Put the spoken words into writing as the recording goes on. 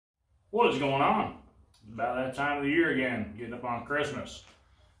What is going on? It's about that time of the year again, getting up on Christmas.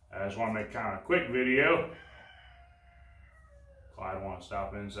 I just want to make kind of a quick video. Clyde wants to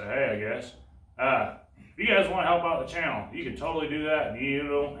stop in and say, hey, I guess. If you guys want to help out the channel, you can totally do that, and you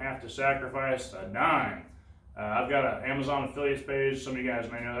don't have to sacrifice a dime. I've got an Amazon affiliates page. Some of you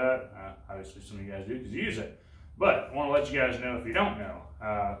guys may know that. Obviously, some of you guys do because you use it. But I want to let you guys know if you don't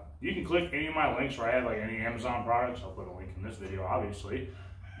know. You can click any of my links where I have like any Amazon products. I'll put a link in this video, obviously.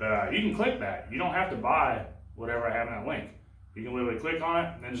 But you can click that. You don't have to buy whatever I have in that link. You can literally click on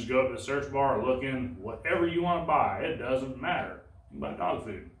it and then just go up to the search bar or look in whatever you want to buy. It doesn't matter. You can buy dog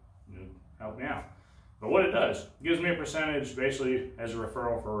food. Help me out. But what it does, it gives me a percentage basically as a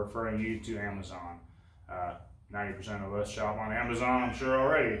referral for referring you to Amazon. 90% of us shop on Amazon, I'm sure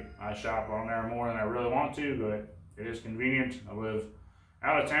already. I shop on there more than I really want to, but it is convenient. I live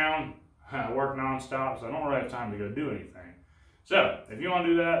out of town, I work nonstop, so I don't really have time to go do anything. So, if you want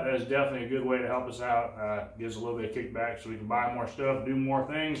to do that, that is definitely a good way to help us out. Gives a little bit of kickback so we can buy more stuff, do more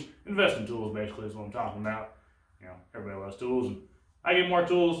things. Invest in tools, basically, is what I'm talking about. You know, everybody loves tools, and I get more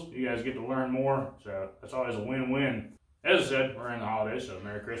tools, you guys get to learn more, so that's always a win-win. As I said, we're in the holidays, so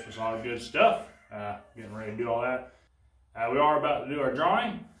Merry Christmas, all the good stuff. Getting ready to do all that. We are about to do our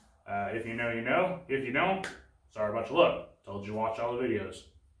drawing. If you know, you know. If you don't, sorry about your luck. Told you to watch all the videos.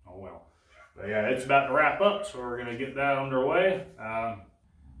 Oh well. But yeah, it's about to wrap up, so we're going to get that underway.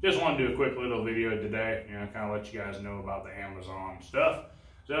 Just want to do a quick little video today, you know, kind of let you guys know about the Amazon stuff.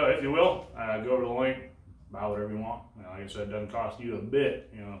 So if you will, go over to the link, buy whatever you want. You know, like I said, it doesn't cost you a bit,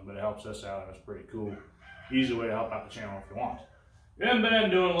 you know, but it helps us out. It's pretty cool. Easy way to help out the channel if you want. Then been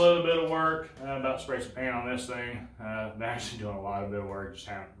doing a little bit of work, about to spray some paint on this thing. Been actually doing a lot of bit of work, just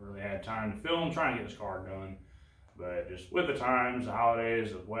haven't really had time to film, trying to get this car done. But just with the times, the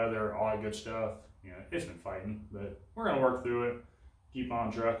holidays, the weather, all that good stuff, you know, it's been fighting. But we're gonna work through it, keep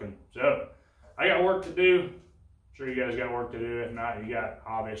on trucking. So, I got work to do. I'm sure you guys got work to do. If not, you got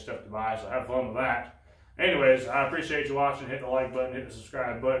obvious stuff to buy, so have fun with that. Anyways, I appreciate you watching. Hit the like button, hit the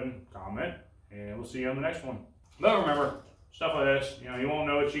subscribe button, comment, and we'll see you on the next one. But remember, stuff like this, you know, you won't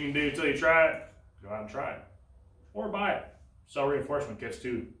know what you can do until you try it. Go out and try it. Or buy it. Sell reinforcement kits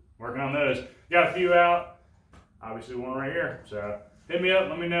too. Working on those. Got a few out. Obviously one right here. So hit me up,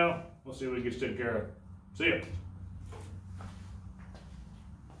 let me know. We'll see what we get taken care of. See ya.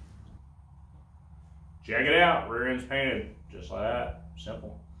 Check it out. Rear end's painted. Just like that.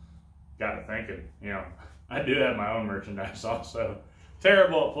 Simple. Got to thinking, you know, I do have my own merchandise also.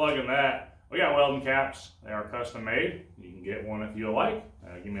 Terrible at plugging that. We got welding caps. They are custom made. You can get one if you like.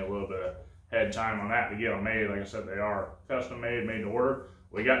 Give me a little bit of head time on that to get them made. Like I said, they are custom made, made to order.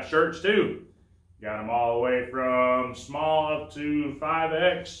 We got shirts too. Got them all the way from small up to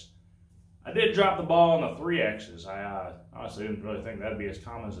 5X. I did drop the ball on the 3Xs. I honestly didn't really think that'd be as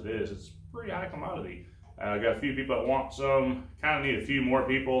common as it is. It's pretty high commodity. I got a few people that want some. Kind of need a few more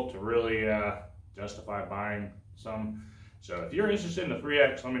people to really justify buying some. So if you're interested in the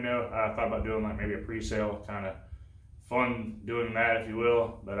 3X, let me know. I thought about doing like maybe a pre-sale, kind of fun doing that, if you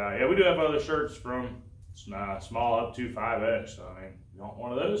will. But yeah, we do have other shirts from small up to 5X. So I mean, if you want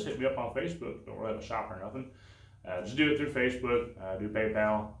one of those, hit me up on Facebook. Don't really have a shop or nothing. Just do it through Facebook. Do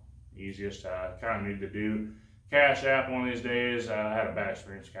PayPal. Easiest. Kind of need to do Cash App one of these days. I had a bad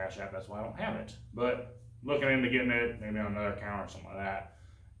experience with Cash App. That's why I don't have it. But looking into getting it, maybe on another account or something like that.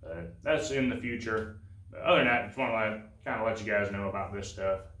 But that's in the future. But other than that, just want to kind of let you guys know about this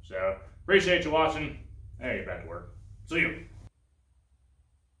stuff. So, appreciate you watching. Hey, get back to work. See you.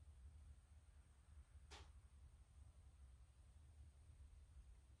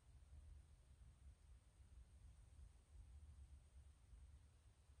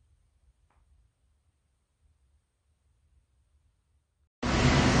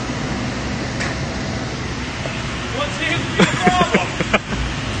 What seems to be the problem?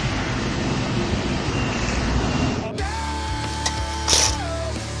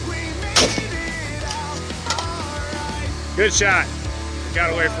 Good shot.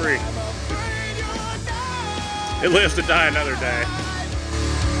 Got away free. It lives to die another day.